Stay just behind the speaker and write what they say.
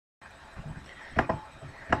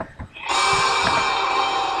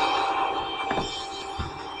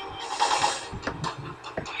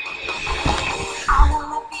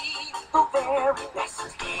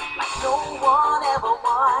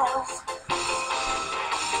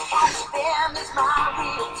I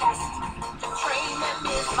will test. To train them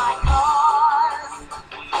is my cause.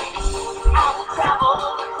 I will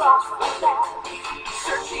travel across the land,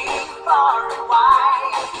 searching far and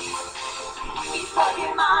wide. Each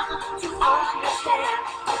Pokemon to understand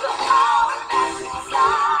the power that's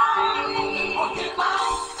inside. Pokemon,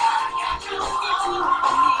 gotta catch 'em into me.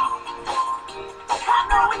 I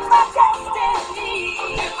know it's my destiny.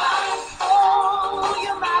 Pokemon, oh,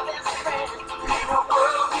 you're my best friend. In a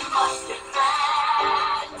world we must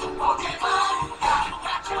defend. Pokemon, gotta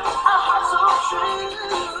catch 'em. A heart so true.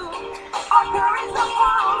 Our courage will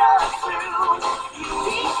follow us through. You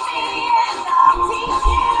teach me and I'll teach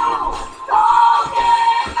you.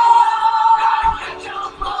 Pokemon, gotta catch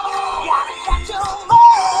 'em all. Gotta catch 'em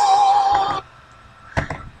all.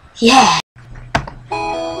 Yeah.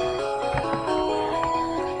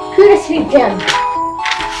 Pewter City gem.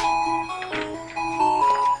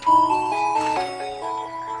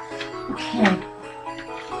 Okay.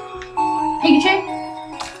 Pikachu,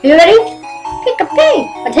 you ready? Pikachu.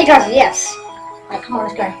 I take ours. Yes. Alright, come on,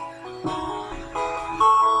 let's go.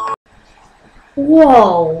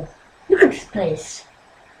 Whoa! Look at this place.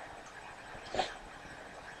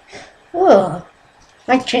 Oh,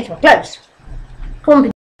 I need to change my clothes. Come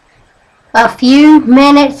on. A few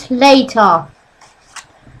minutes later.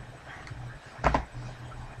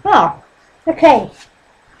 Oh, okay.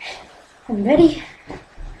 I'm ready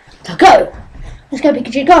to go. Let's go,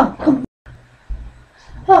 Pikachu. Go. Come.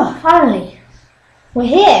 Oh, finally. We're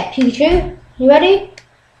here, Pikachu. You ready?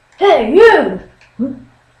 Hey, you!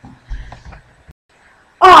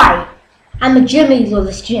 I am the gym leader of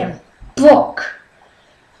this gym, Brock.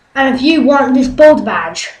 And if you want this Boulder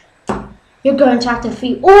badge, you're going to have to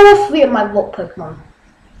defeat all 3 of my rock Pokemon.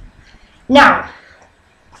 Now,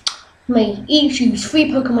 may each use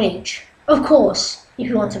 3 Pokemon each. Of course, if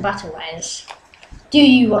you want to battle, that is. Do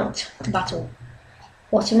you want to battle?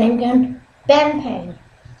 What's your name again? Ben Payne.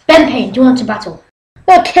 Ben Payne, do you want to battle?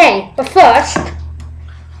 Okay, but first, I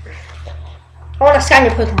want to scan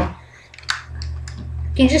your Pokemon.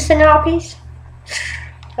 Can you just send it out, please?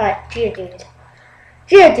 Alright, Geodude.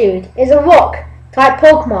 Geodude is a rock type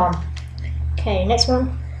Pokemon. Okay, next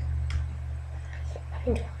one.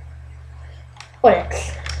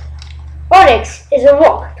 Onix. Onix is a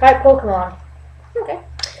rock type Pokemon. Okay.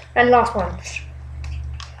 And last one.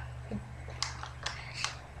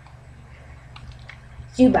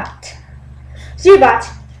 Zubat. Zubat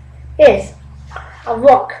is a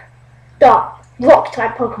rock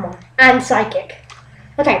type Pokemon and psychic.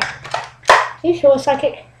 Okay. You sure it's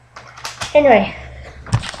psychic? Anyway.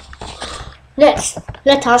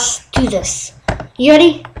 Let us do this. You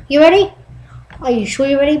ready? You ready? Are you sure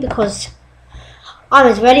you're ready? Because I'm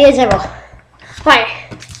as ready as ever. Right.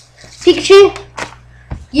 Pikachu,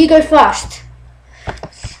 you go first.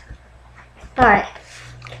 Alright.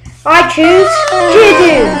 I choose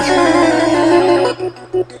Geodude.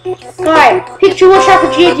 Alright, Pikachu, watch out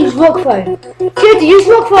for Geodude's rock phone. Geodude, use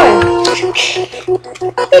rock phone.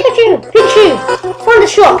 Pikachu, find the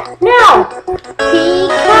shop now.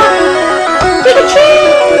 Pikachu.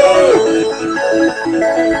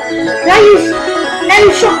 Now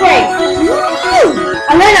use shockwave.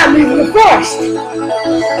 I learned that move in the forest.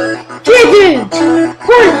 Geodude,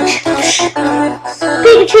 punch.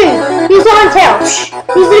 Pikachu, use Iron Tail.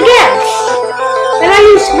 Use it again. And I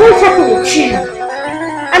use Roll Tackle.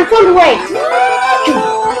 And Thunder Wave.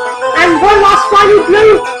 And one last final blow,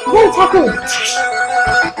 Roll Tackle.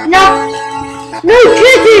 No,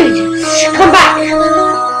 Geodude, come back.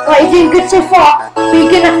 Right, you're doing good so far. But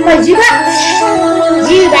you're gonna have to play Zubat.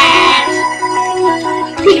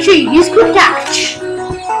 Pikachu, use Quick Attack.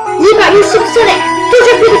 Zubat, use Supersonic. Good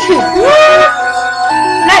job, Pikachu.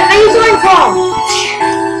 I use Iron Palm.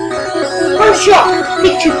 One shot,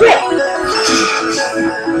 Pikachu, quick.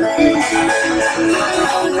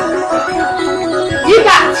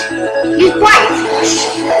 Zubat, use Bite.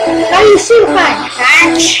 Now use Super Fang.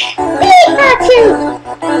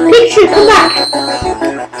 Pikachu, come back.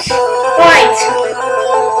 Right.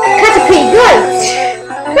 Caterpie, go.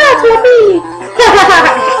 Caterpie.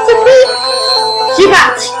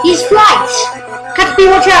 Zubat, use Flight. Caterpie,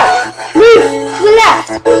 watch out. Move to the left.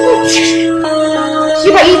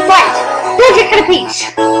 Zubat, use Bite. Dodge your Caterpies.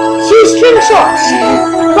 Use String Shots.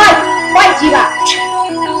 Bite, Zubat.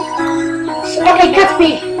 Okay,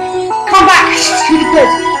 Caterpie, come back. It's really good.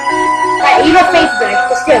 Right, you're not faithful though,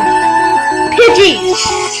 but still. Pidgey,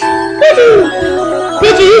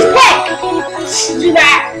 use Peck.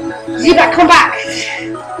 Zubat, come back.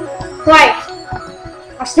 Right,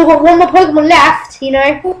 I've still got one more Pokemon left, you know.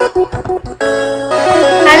 And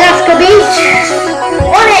that's gonna be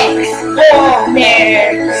Onix.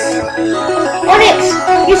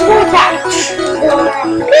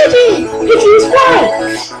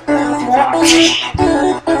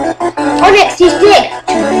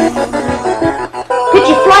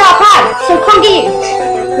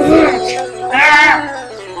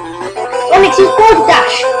 Onyx, use Boulder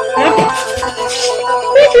Dash.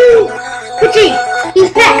 Pidgey,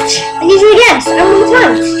 use Pecked. And use it again. And one more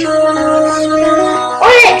time.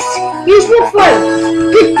 Onyx, use Rock Throw.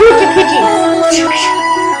 Good, Pidgey.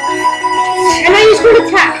 And I use Full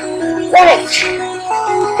Attack. Onyx.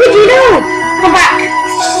 Pidgey, no! Come back.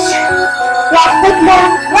 Last Pokemon,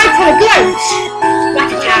 Rattata, go!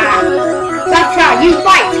 Rattata, use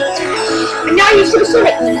Bite. And now use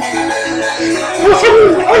Supersonic. What's happening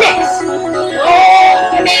with Onyx?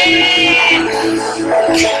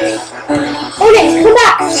 Onyx, come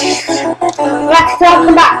back! Rattata,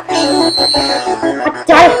 come back.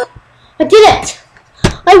 I did it!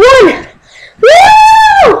 I won!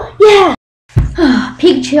 Woo! Yeah!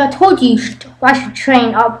 Pikachu, I told you I should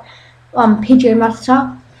train up Pidgey and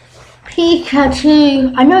Rattata.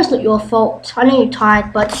 Pikachu, I know it's not your fault. I know you're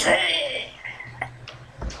tired, but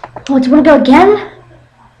oh, do you want to go again?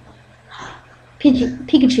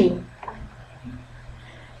 Pikachu,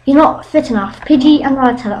 you're not fit enough. Pidgey and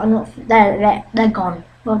Rattata are not. They're gone.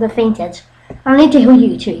 Well, they're fainted. I need to heal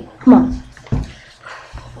you too. Come on.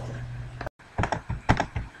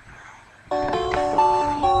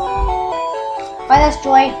 Hi, that's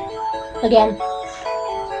Joy. Again.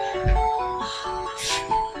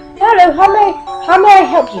 Hello, how may I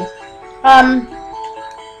help you?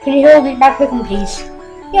 Can you heal me back Pokemon, please?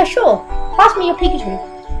 Yeah, sure. Pass me your Pikachu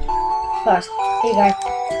first. Here you go.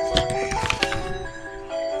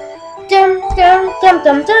 Dum.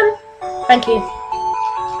 Thank you.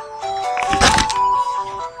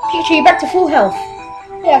 Pikachu, you're back to full health.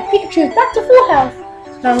 Yeah, Pikachu, back to full health.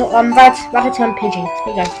 Now, Rattata and Pidgey.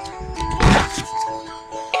 Here you go.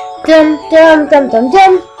 Dum.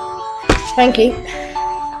 Thank you.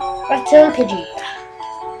 Rattata and Pidgey.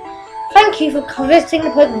 Thank you for visiting the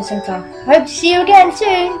Pokemon Center. I hope to see you again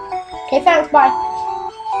soon. Okay, thanks, bye.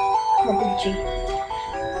 Come on, Pidgey.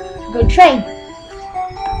 Good train.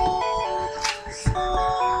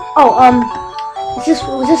 Oh, was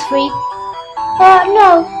this free?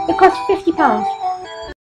 No, it cost £50.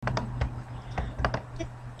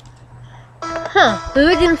 Huh,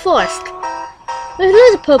 Viridian Forest. There's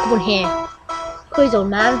loads of Pokemon here. Crazy old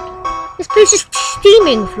man. This place is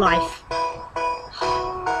steaming with life.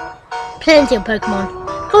 Plenty of Pokemon.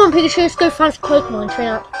 Come on, Pikachu, let's go find some Pokemon and train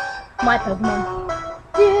up my Pokemon.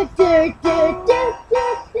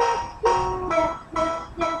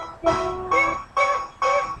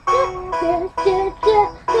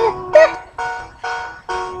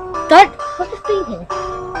 What's this thing here?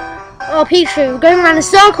 Oh, Pikachu, we're going around in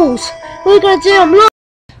circles. What are we going to do? I'm lost.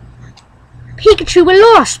 Pikachu, we're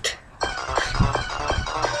lost.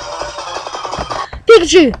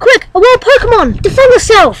 Pikachu, quick, a wild Pokemon! Defend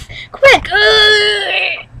yourself! Quick!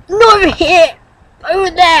 Not over here! Over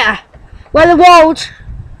there! Where the wild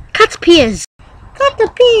Caterpie is!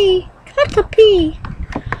 Caterpie!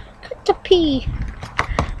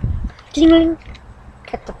 Jingling!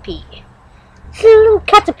 Caterpie. It's a little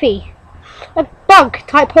Caterpie. A bug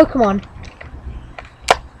type Pokemon.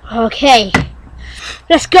 Okay.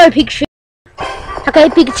 Let's go, Pikachu. Okay,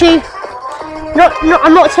 Pikachu.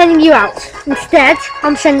 I'm not sending you out. Instead,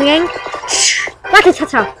 I'm sending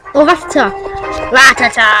Rattata or Rattata.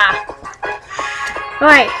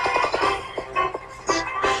 Right.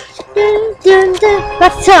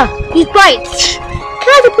 Rattata, use Bite.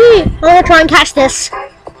 Caterpie. I'm gonna try and catch this.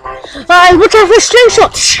 Alright, watch out for a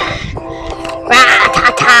slingshot.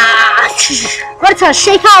 Rattata,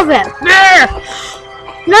 shake out of it.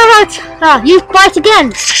 No, Rattata, use Bite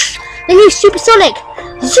again. Then use Supersonic.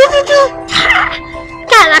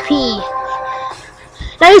 Caterpie.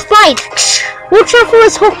 Now use Bite. Watch out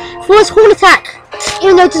for his horn attack.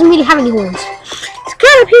 Even though it doesn't really have any horns. It's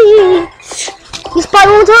Caterpie. Use Bite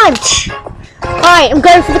one more time. Alright, I'm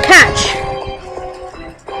going for the catch.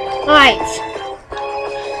 Alright.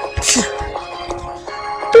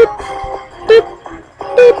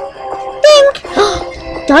 Ding.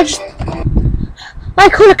 Dodged. I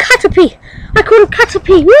call a Caterpie.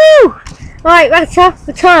 Woo! Alright, Rattata,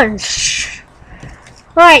 return.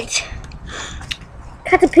 Right.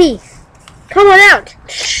 Caterpie. Come on out.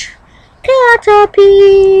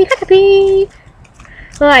 Caterpie.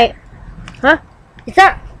 Right. Huh? Is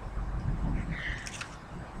that?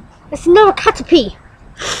 It's another Caterpie.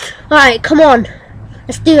 Alright, come on.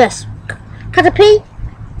 Let's do this. Caterpie.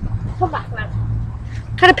 Come back, man.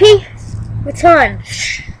 Caterpie. Return.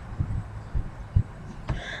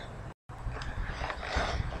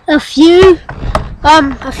 A few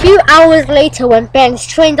hours later, when Ben's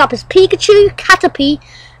trained up as Pikachu, Caterpie,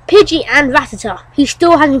 Pidgey and Rattata, he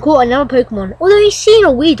still hasn't caught another Pokemon, although he's seen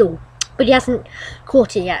a Weedle, but he hasn't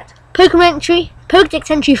caught it yet. Pokemon entry,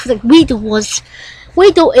 Pokedex entry for the Weedle was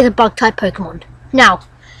Weedle is a bug type Pokemon. Now,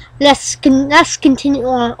 let's continue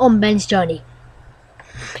on Ben's journey.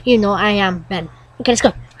 You know I am Ben. Okay, let's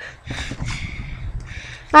go.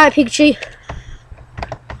 Alright, Pikachu.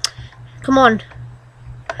 Come on.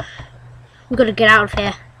 We gotta get out of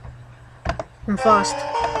here. I'm fast.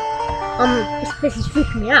 This place is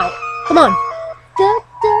freaking me out. Come on.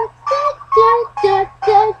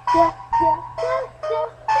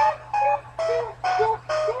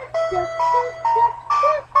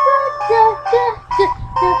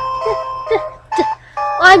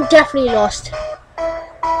 I'm definitely lost.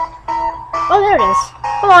 Oh, there it is.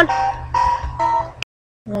 Come on.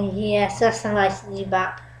 Oh, yes, that's a nice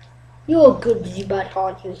Zubat. You're a good Zubat,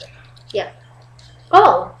 aren't you? Yeah.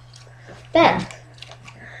 Oh, Ben,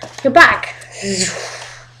 you're back. Do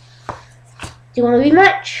you want a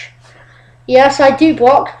rematch? Yes, I do,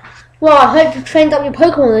 Brock. Well, I hope you trained up your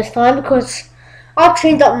Pokemon this time because I've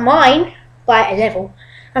trained up mine by a level,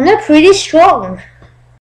 and they're pretty strong.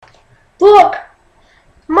 Brock,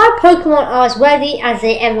 my Pokemon are as ready as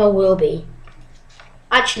they ever will be.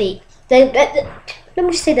 Actually, let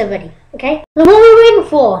me just say they're ready, okay? So what are we waiting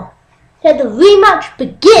for? Let the rematch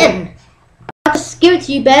begin! I'll just give it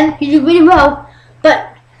to you, Ben. You did really well.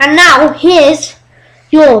 And now, here's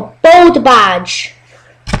your Boulder badge.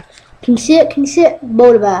 Can you see it? Can you see it?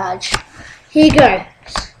 Boulder badge. Here you go.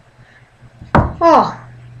 Oh,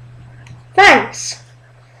 thanks.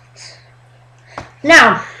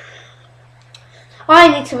 Now, I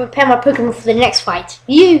need to prepare my Pokemon for the next fight.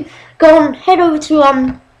 You go on, head over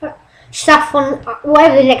to Saffron,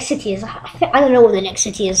 whatever the next city is. I don't know what the next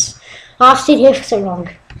city is. I've stayed here for so long.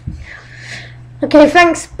 Okay,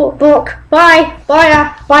 thanks, Brock. Bye,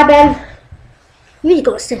 bye, Ben. You really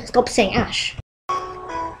got to stop saying Ash.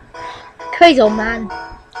 Crazy old man.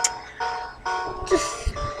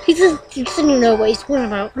 He doesn't even know what he's talking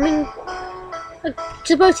about. I mean, I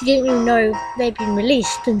suppose he didn't even know they'd been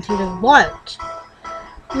released into the wild.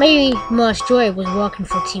 Maybe Merce Joy was working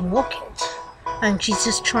for Team Rocket, and she's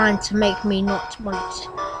just trying to make me not want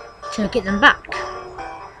to get them back.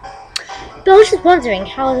 But I was just wondering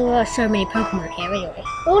how there were so many Pokemon here anyway.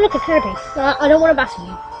 Oh, look at Caterpie. I don't want to battle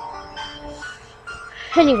you.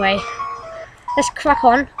 Anyway, let's crack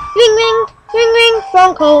on. Ring ring! Ring ring!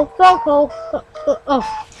 Phone call! Phone call! Oh.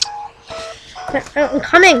 I'm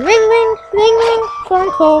coming! Ring ring! Ring ring! Phone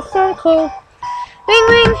call! Phone call! Ring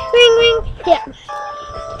ring! Ring ring! Yeah.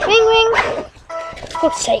 Ring ring! For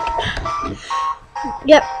God's sake.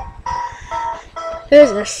 Yep. Who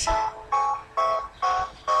is this?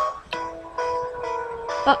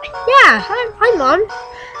 Yeah, hi Mom.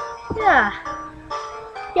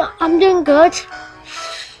 Yeah, I'm doing good.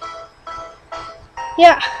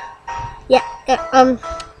 Yeah, I'm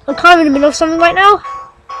kind of in the middle of something right now.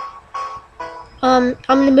 I'm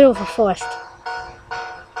in the middle of a forest.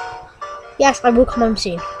 Yes, I will come home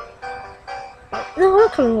soon. No, I'm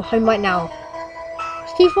not coming home right now.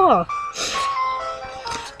 It's too far.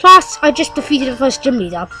 Plus, I just defeated the first gym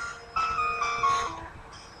leader.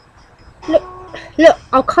 Look,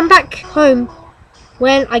 I'll come back home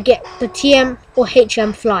when I get the TM or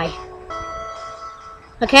HM fly.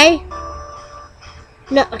 Okay?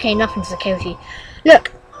 No, okay, nothing's okay with you.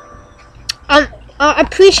 Look, I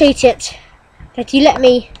appreciate it that you let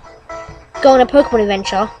me go on a Pokemon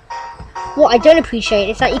adventure. What I don't appreciate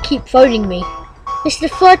is that you keep phoning me. This is the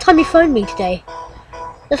third time you phoned me today.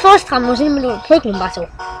 The first time I was in the middle of a Pokemon battle.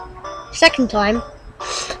 Second time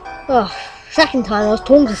I was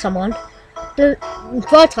talking to someone. The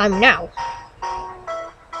third time now.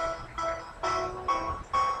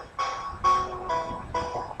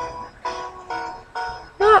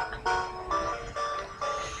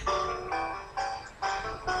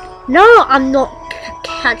 No, I'm not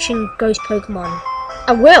catching ghost Pokemon.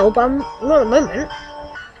 I will, but I'm not at the moment.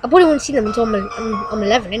 I probably won't see them until I'm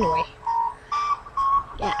 11 anyway.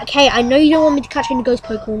 Yeah, okay, I know you don't want me to catch any ghost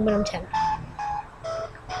Pokemon when I'm 10.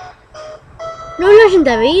 No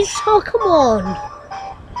legendaries? Oh, come on.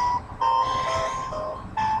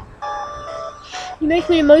 You make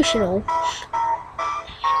me emotional.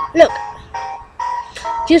 Look,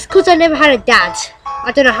 just because I never had a dad,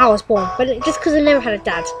 I don't know how I was born, but just because I never had a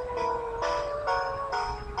dad.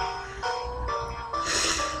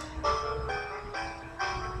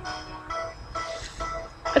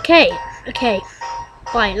 Okay.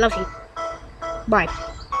 Bye, love you. Bye.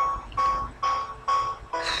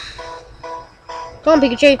 Come on,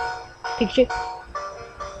 Pikachu.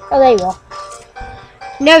 Oh, there you are.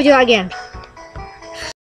 Never do that again.